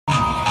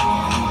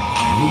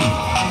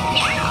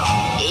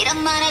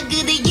이런 말아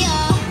그대여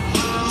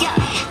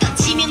더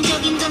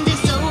치명적인 전쟁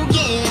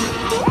속에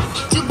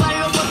두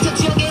발로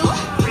버텨줘게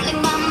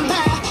블랙만 봐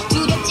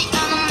두렵지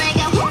않아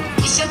내가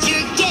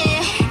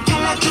부셔줄게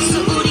달라졌어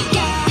우리가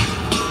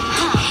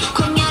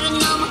광야를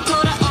넘어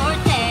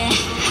돌아올 때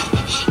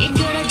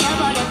이끌어져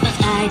버렸던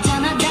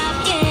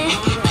알잖아답게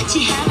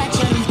마치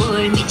하나처럼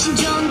볼 미친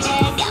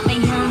존재감의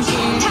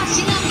현실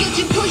다시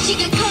남겨진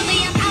포식을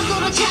거대한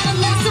악으로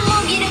자라나서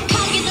먹이를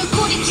가게들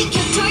꼬리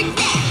지켜둘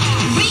때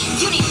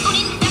리유닛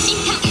우린 다시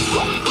향해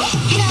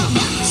헤라운다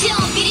저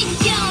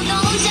비리겨 넌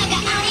혼자가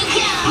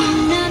아니야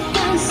빛났던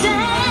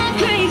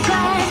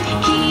sacrifice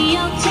기억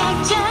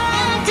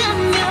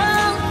찾아다면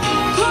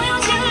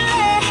보여줄래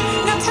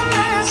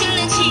나타나줄래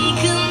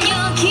지금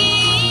여기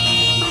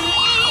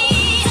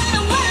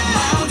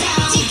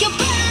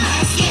지켜봐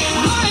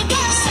뭘까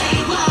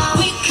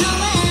We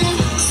coming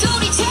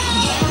소리쳐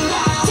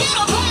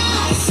들어봐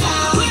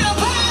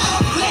불러봐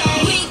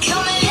We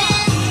coming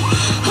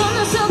혼돈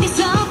속에서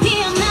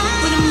피어나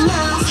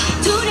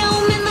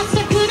두려움에 맞서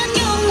그런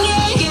용기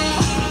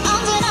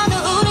언제라도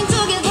우린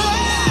together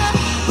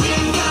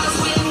We're girls,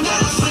 we're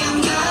girls, we're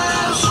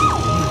girls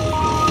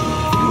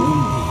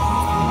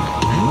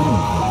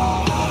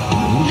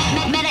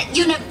Meta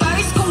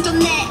universe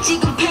공존해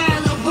지금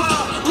parallel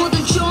world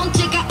모든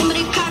존재가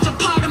의미를 가져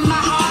part of my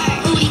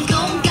heart 우린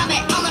공감의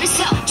언어를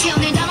써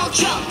태어날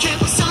나눠줘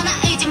결국서 나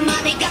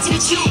의지만의 가치를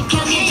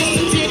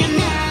지켜내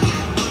드러나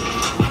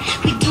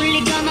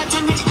휘둘리거나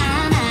당하지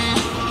않아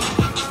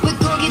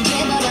왜곡이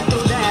되더라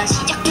또다시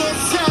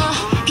시작했어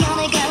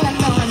변해갈라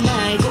너와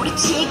날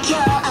고리지켜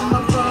I'm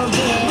not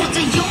forget 모든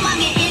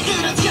욕망에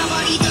일그러져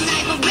버리던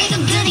날과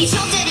리듬들이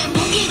존재를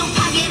무기로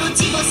파괴로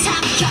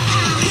집어삼켜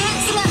그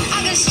순간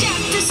악을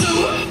시작됐어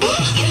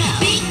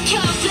비켜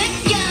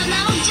flick 난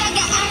혼자가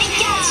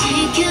아니야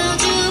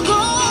지켜주고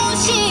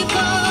싶어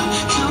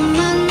정말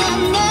난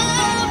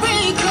never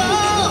go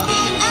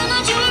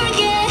안아줄게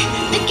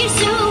느낄 수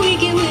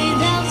있게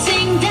without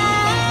saying die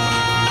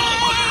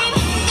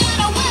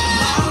따라와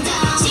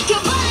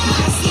지켜봐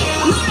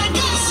뭐랄까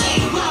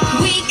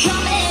We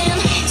coming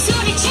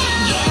소리쳐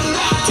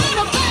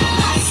들어봐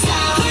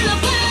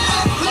불러봐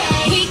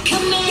We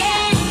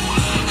coming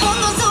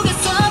혼돈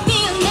속에서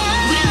피어나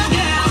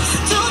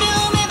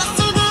두려움에 맞설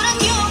그런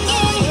용기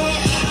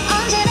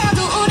언제라도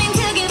우린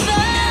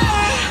together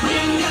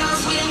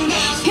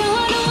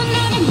평화로운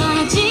날을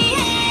맞이해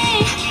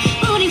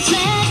우린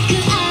flag 그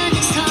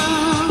안에서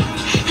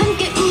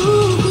함께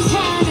웃고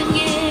사랑해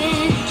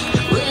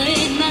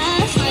With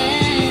my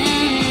friend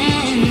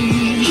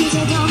이제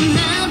더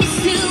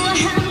나비스와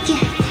함께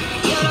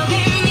열어갈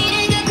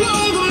미래가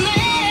궁금해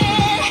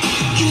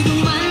결국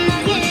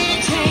만나게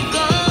될걸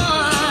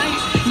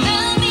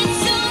Love is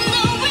soon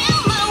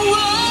around my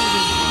world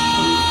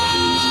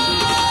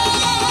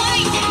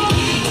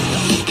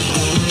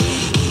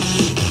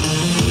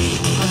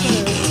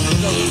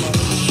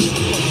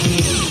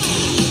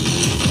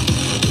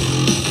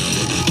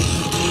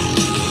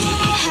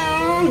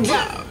Hold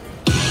up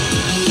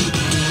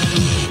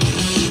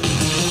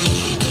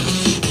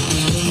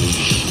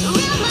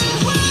Around my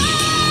world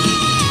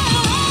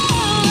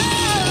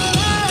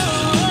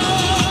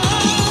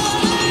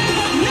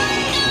넌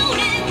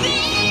노래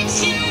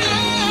빛이 나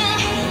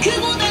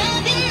그보다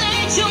빛날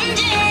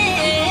존재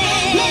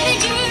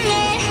내려줄래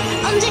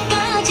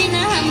언제까지나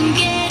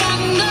함께란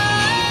걸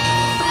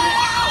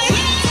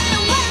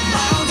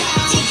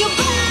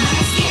지켜봐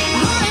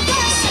뭐랄까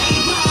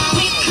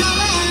We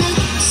coming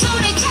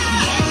소리쳐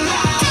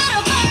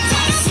들어봐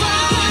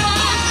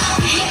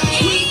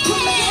We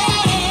coming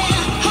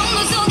혼돈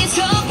속에서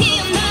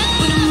피어나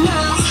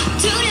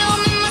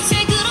두려움에 맞설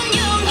그런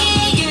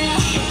용기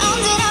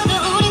언제라도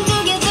우린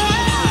together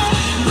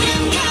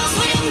We're girls,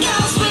 we're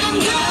girls, we're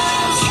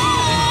girls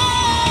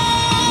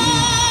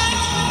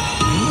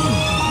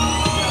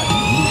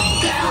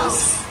Girls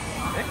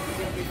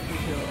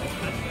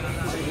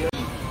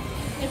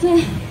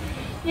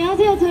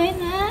안녕하세요.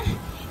 저희는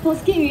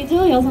버스킹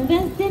위주 여성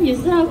댄스팀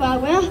유스라고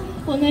하고요.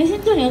 오늘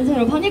신촌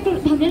연세로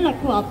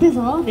바닐라코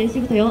앞에서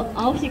 4시부터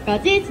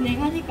 9시까지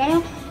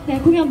진행하니까요. 네,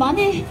 공연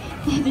많이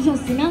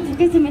봐주셨으면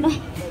좋겠습니다.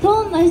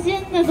 더운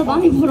날씨인데도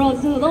많이 보러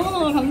와주셔서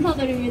너무너무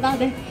감사드립니다.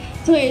 네,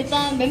 저희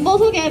일단 멤버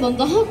소개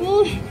먼저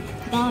하고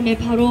그 다음에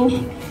바로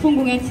본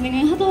공연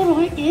진행을 하도록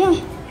할게요.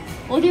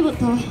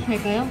 어디부터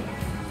할까요?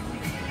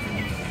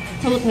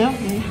 저부터요?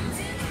 네.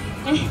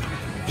 네.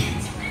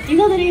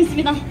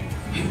 인사드리겠습니다.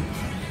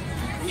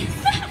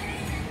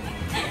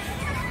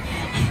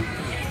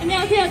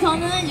 안녕하세요.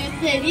 저는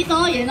유스의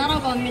리더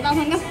예나라고 합니다.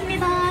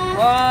 반갑습니다.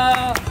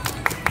 와.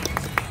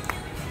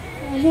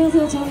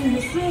 안녕하세요. 저는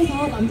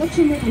유스에서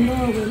남자춤을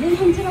담당하고 있는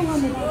한지라고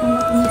합니다.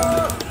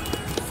 반갑습니다.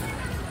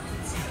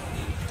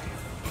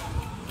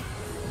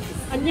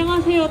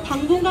 안녕하세요.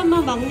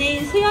 당분간만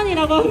막내인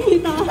수연이라고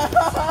합니다.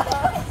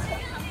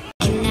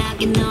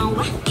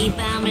 너와 이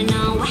밤을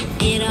너와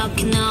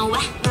이렇게 너와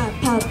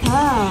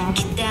파파파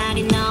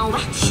기다린 너와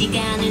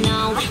시간을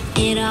너와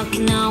이렇게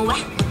너와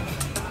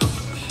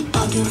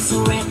어둠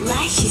속 red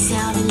light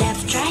시선을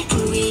left right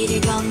그 위를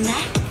건너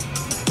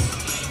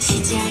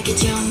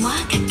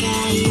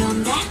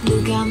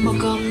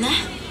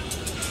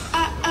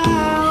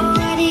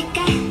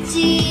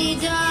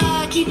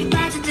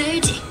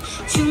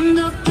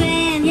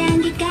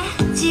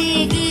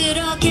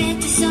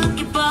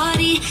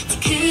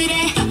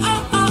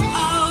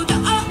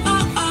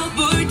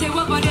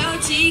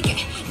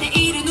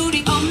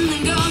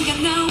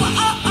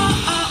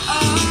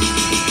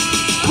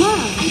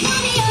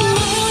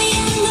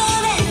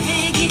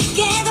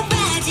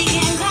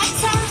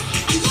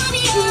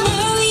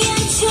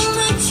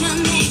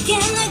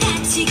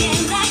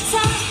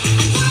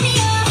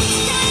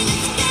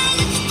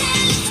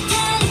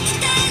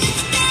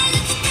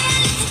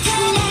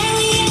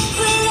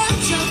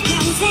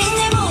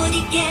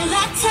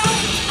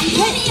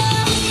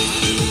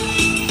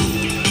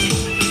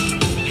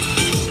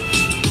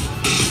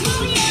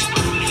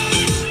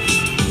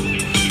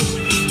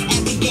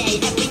Every day,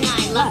 every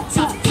night, lots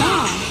of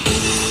time.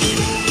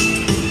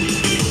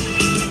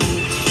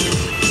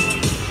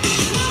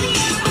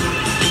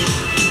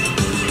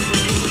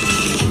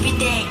 Every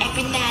day,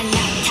 every night,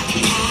 lots of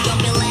time.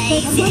 Don't be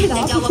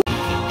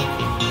lazy.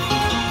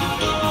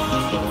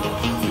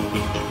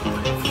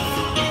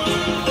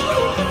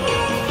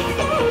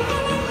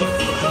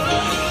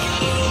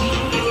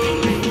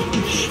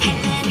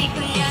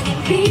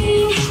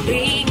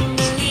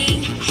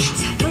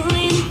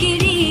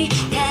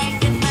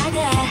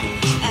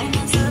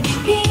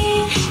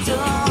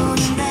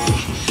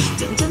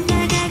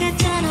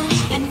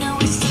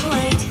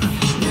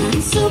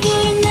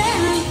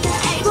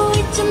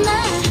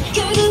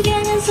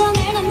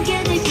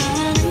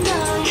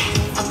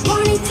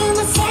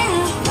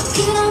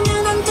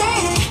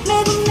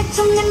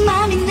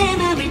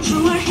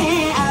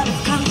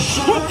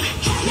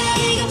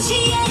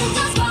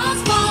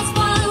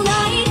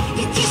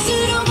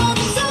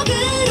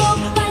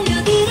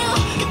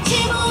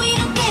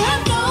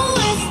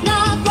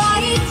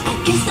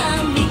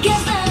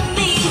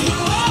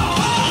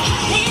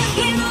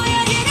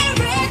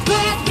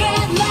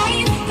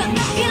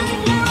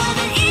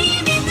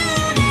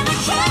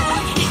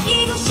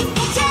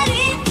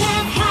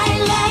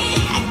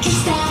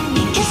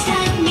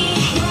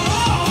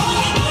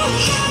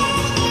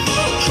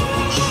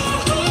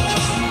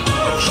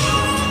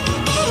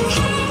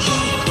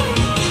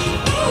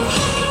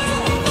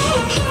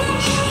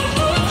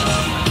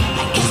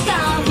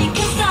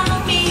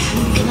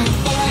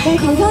 감사합니다. 네,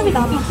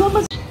 감사합니다. 박수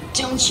한번.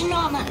 Don't you know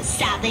I'm a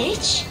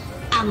savage?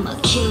 I'm a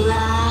killer.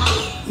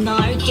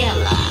 널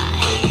깨라.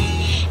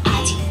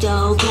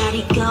 아직도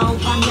가리고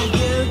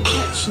반짝을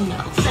catch no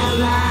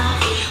fella.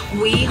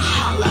 We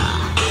holla.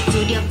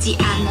 두렵지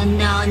않아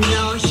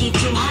너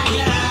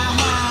희투하라.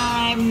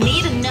 날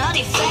믿어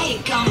너의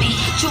fake on me.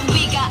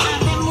 준비가 안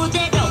된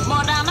무대로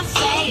뭐라면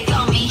fake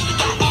on me.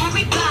 Got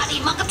everybody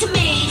막 같은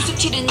me.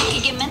 수치를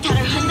느끼게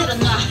멘탈을 흔들어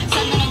놔.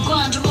 싸늘한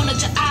관중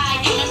무너져 I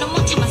나는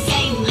못 참아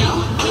say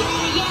no.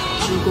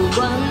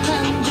 두고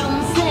원한 좀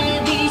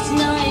savage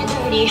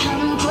너희들이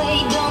한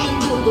플레이도는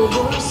두고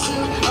볼 수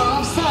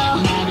없어.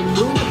 나를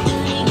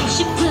무너뜨리고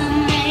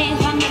싶은 내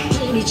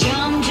환각들이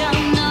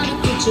점점 너를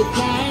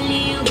구축할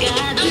이유가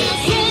돼.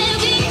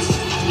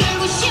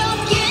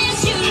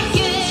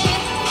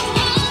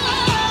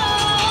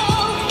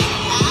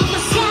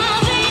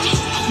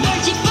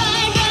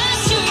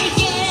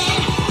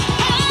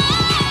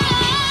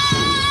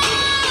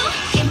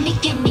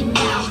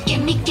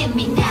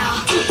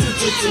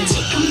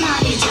 지금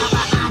나를 잡아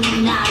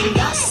안에 나를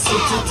넣었어.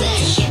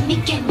 Get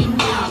me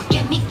now,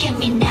 get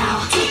me now.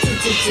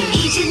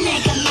 이제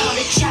내가 너를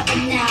잡아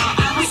now.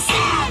 I'm a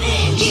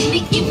savage.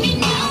 Get me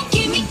now,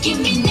 get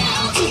me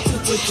now.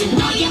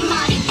 너의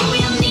말이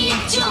보여 네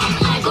좀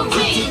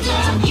알고리즘.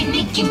 Get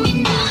me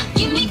now,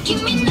 get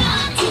me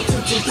now.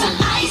 난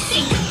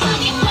아이싱 그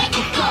방에 말고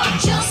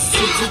꺼졌어.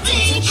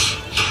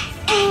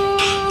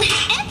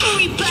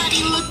 Everybody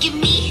look at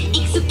me.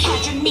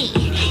 익숙하잖니.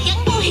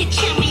 양보해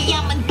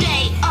참이야만 돼.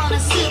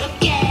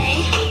 어른스럽게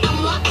I'm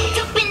locked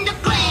up in the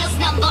glass.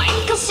 난 널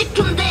잊고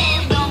싶은데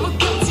너무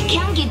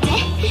끔찍한 기대.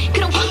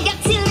 그런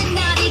환각들은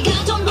나를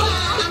그전봐.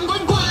 안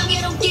보인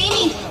광야로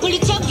게임이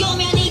물리적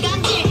요면이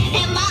간질.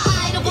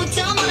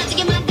 MRI로부터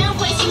멀어지게 만든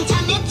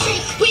회심찬 내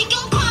트릭.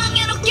 위경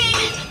광야로 게임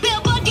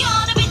배워버려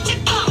내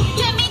빛을 꺼.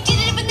 데미지를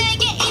입은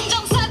내게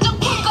인정사정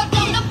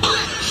불거리는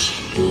punch.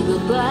 그거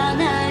봐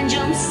난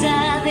좀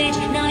savage.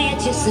 너의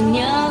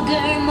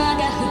집순역을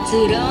막아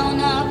흩트러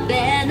너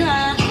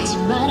빼놔. 하지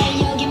마라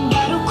여긴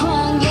바로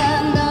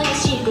광야. 너의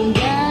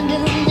시공간은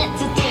내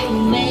뜻대로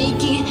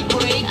make it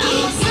break it. I'm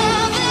a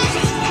savage.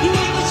 날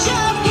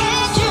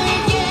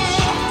부셔해줄게.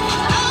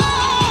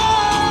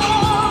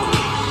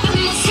 I'm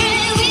a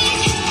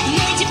savage. 널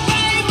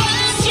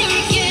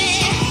짓밟아줄게.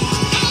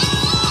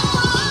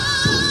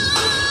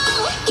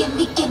 Get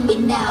me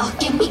now,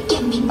 get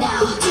me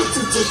now.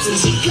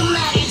 지금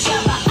나를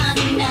잡아 안에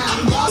난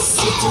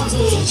넣었어.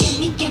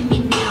 Get me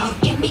now,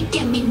 get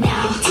me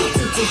now.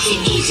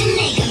 이제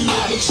내가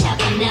너를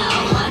잡아 now.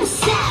 I'm a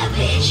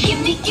savage. Get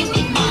me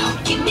now,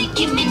 get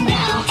me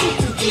now.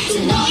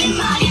 너의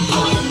말이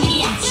보여 네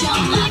약점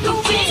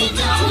알고리즘.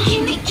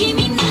 Get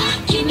me now,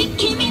 get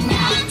me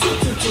now.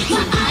 나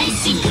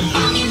아이싱 그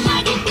방에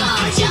말고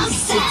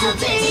꺼졌어.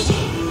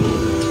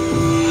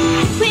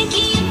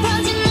 회기에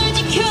퍼진 널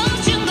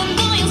지켜준 건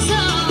너였어.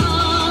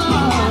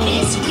 Now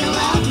it's real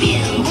love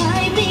you.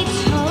 나의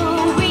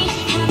victory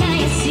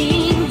하나의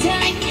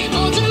syntax.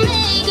 모두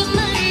내가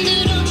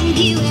만들어준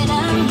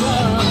기회란 걸.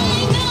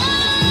 I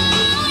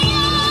know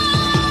your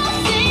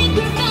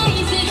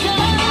sacrifices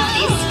are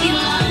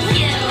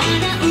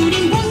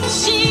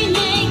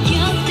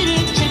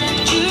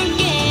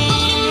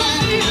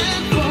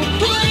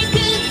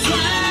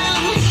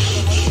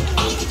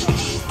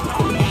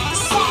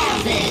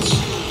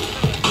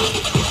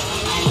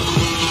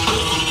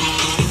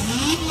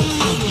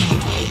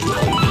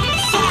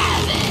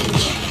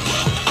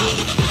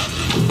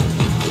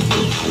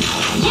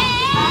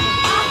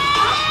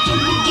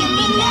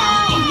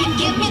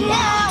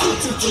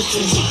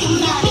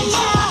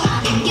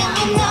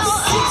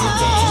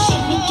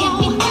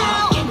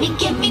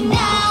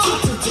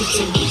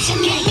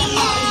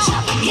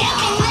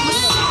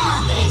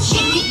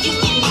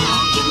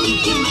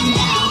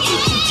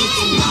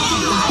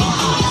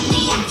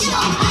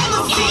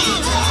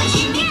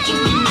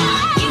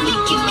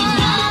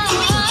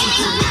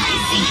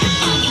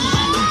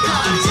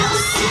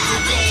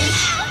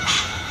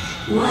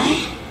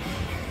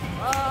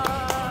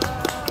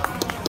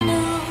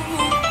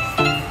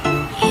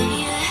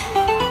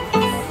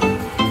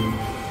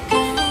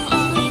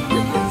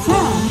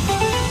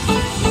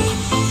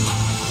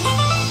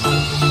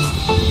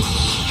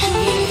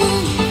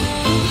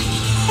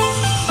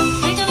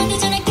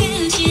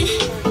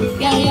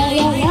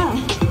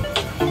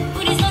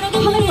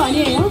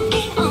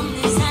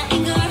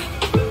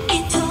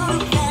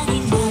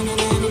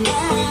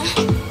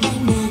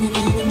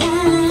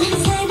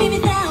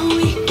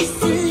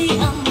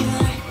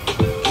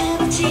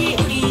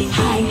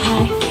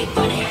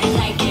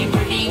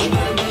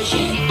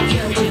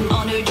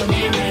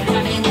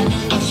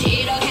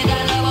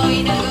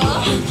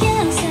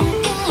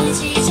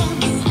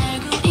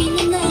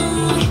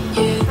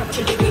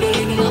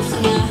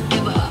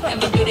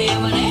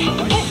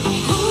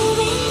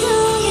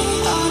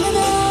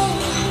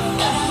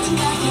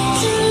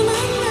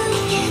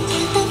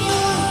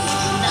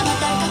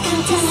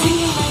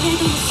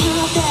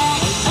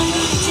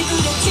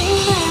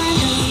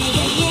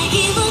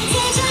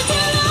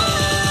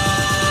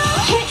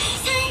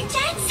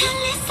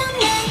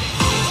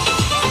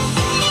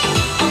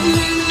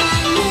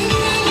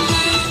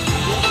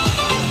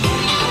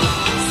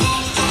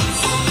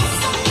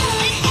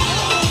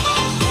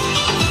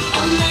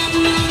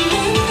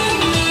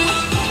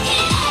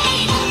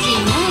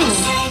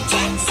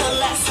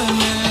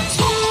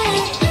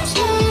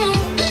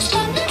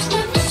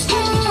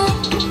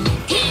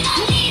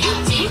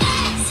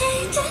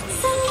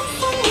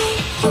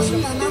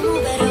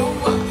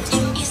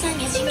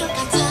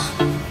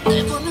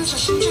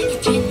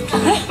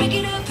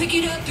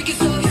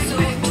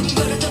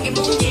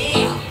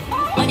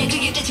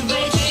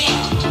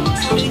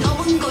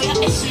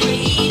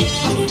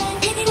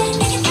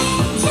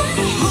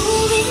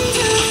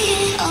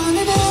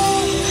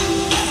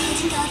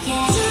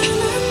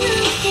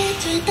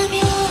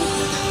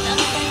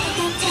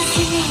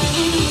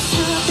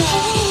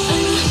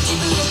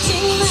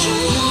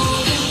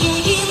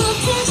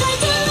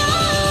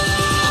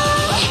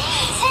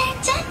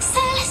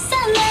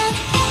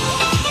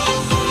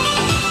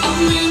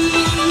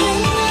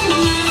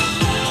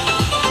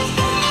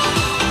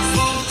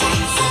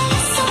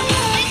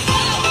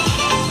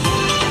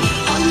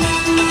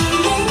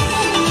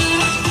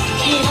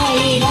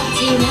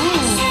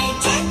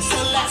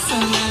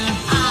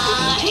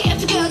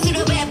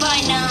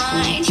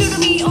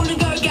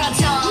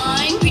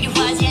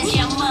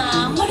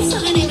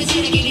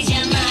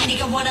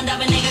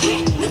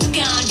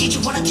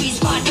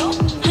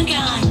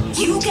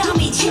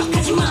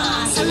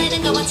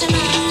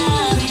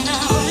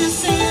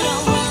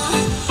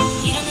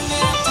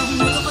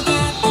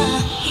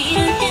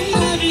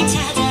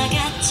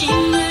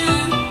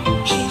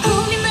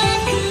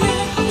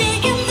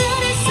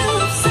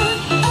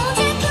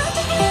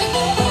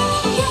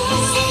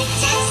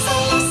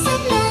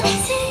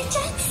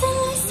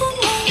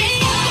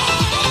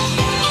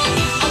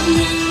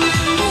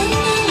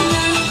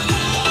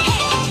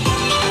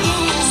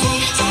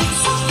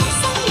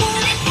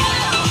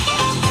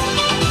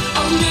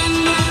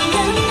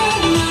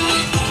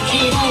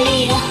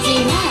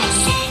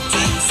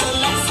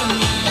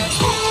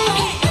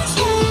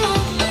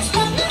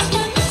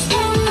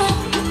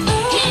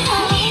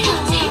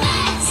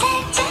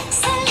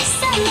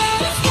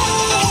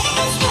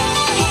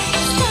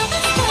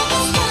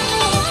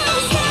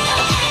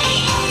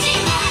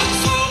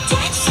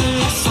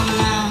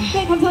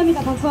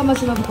박수 한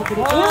번씩만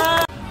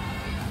부탁드릴게요.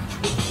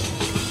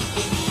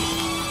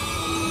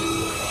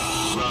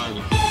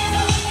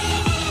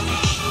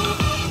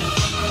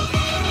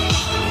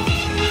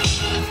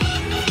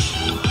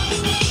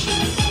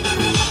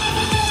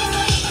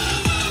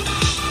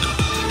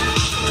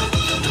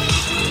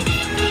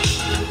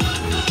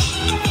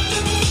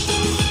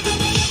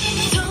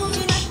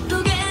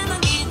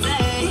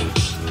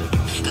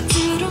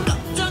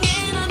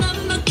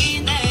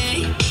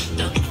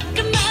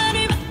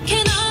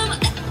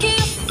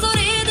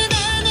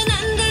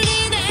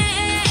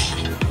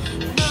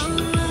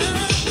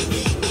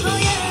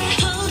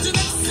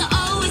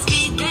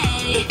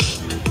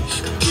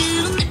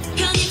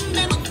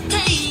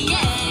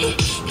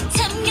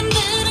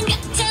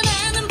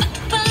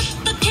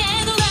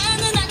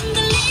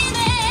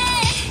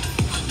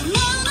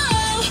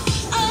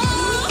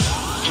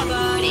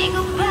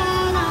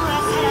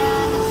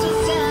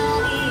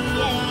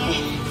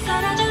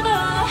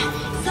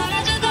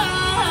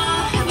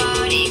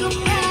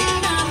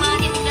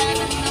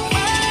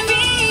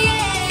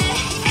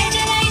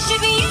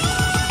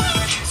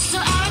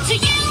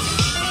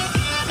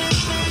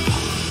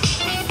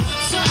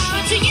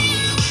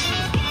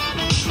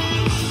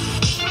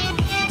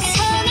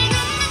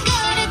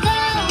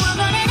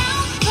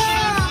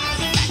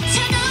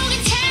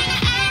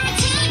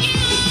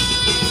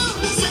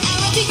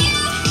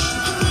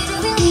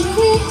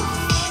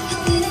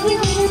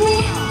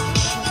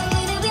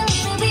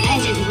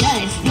 legend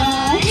life.